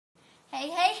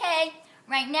Hey.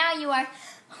 Right now you are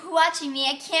watching me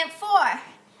at Camp 4.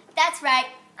 That's right,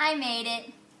 I made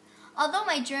it. Although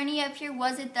my journey up here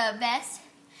wasn't the best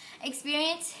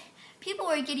experience, people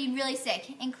were getting really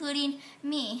sick, including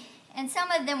me, and some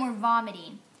of them were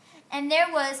vomiting. And there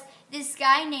was this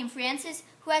guy named Francis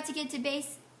who had to get to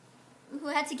base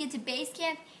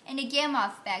camp in a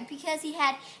Gamoff bag because he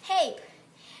had HAPE.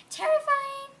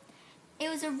 Terrifying. It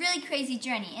was a really crazy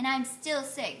journey, and I'm still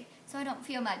sick, so I don't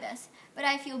feel my best. But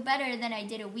I feel better than I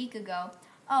did a week ago.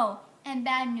 Oh, and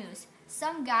bad news.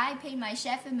 Some guy paid my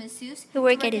chef and masseuse to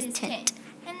work at his tent.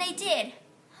 And they did.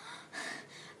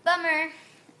 Bummer.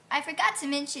 I forgot to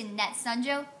mention that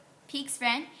Sanjo, Peek's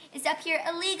friend, is up here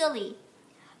illegally.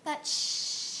 But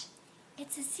shh,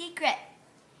 it's a secret.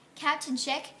 Captain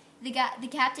Chick, the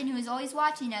captain who is always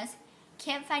watching us,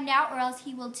 can't find out or else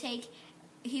he will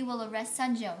arrest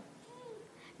Sanjo.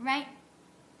 Right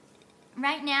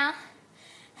now,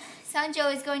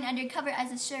 Sanjo is going undercover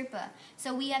as a sherpa,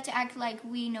 so we have to act like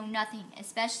we know nothing,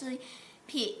 especially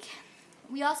Peek.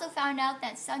 We also found out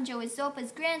that Sanjo is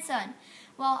Zopa's grandson.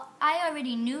 Well, I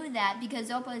already knew that because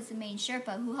Zopa is the main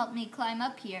sherpa who helped me climb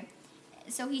up here,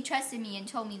 so he trusted me and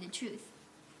told me the truth.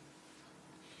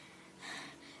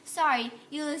 Sorry,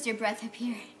 you lose your breath up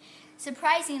here.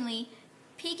 Surprisingly,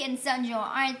 Peek and Sanjo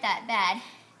aren't that bad.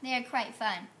 They are quite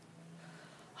fun.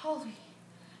 Holly,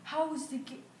 how is the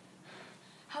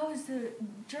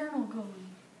journal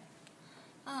going?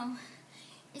 Oh,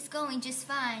 it's going just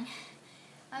fine.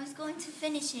 I was going to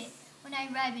finish it when I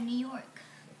arrive in New York.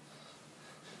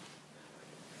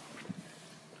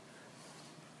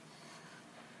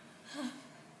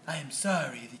 I am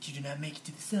sorry that you did not make it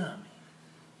to the summit.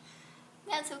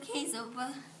 That's okay,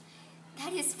 Zopa.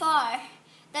 That is far.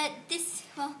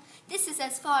 This is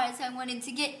as far as I wanted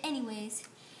to get anyways.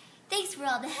 Thanks for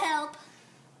all the help.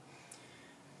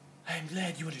 I am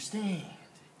glad you understand.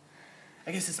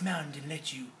 I guess this mountain didn't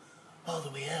let you all the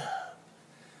way up.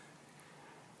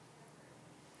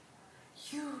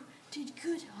 You did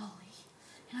good, Holly,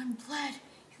 and I'm glad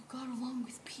you got along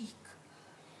with Peek.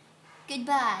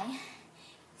 Goodbye.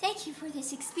 Thank you for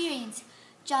this experience,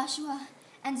 Joshua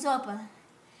and Zopa.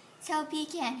 Tell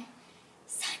Peek and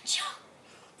Sancho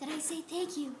that I say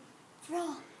thank you for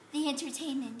all the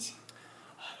entertainment.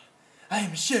 I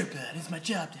am a Sherpa, and it's my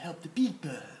job to help the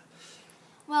people.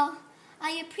 Well,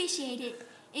 I appreciate it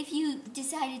if you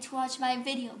decided to watch my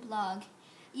video blog.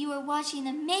 You were watching the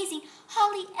amazing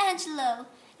Holly Angelo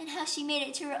and how she made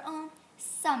it to her own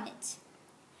summit.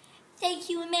 Thank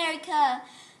you, America.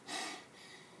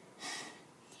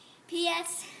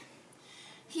 P.S.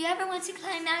 If you ever want to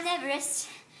climb Mount Everest,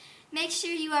 make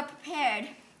sure you are prepared.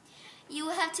 You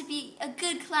will have to be a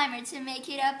good climber to make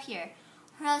it up here,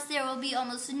 or else there will be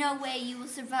almost no way you will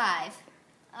survive.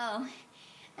 Oh,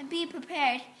 and being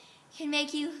prepared can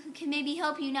maybe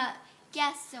help you not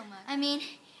gas so much.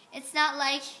 It's not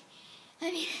like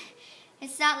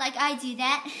I do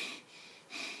that.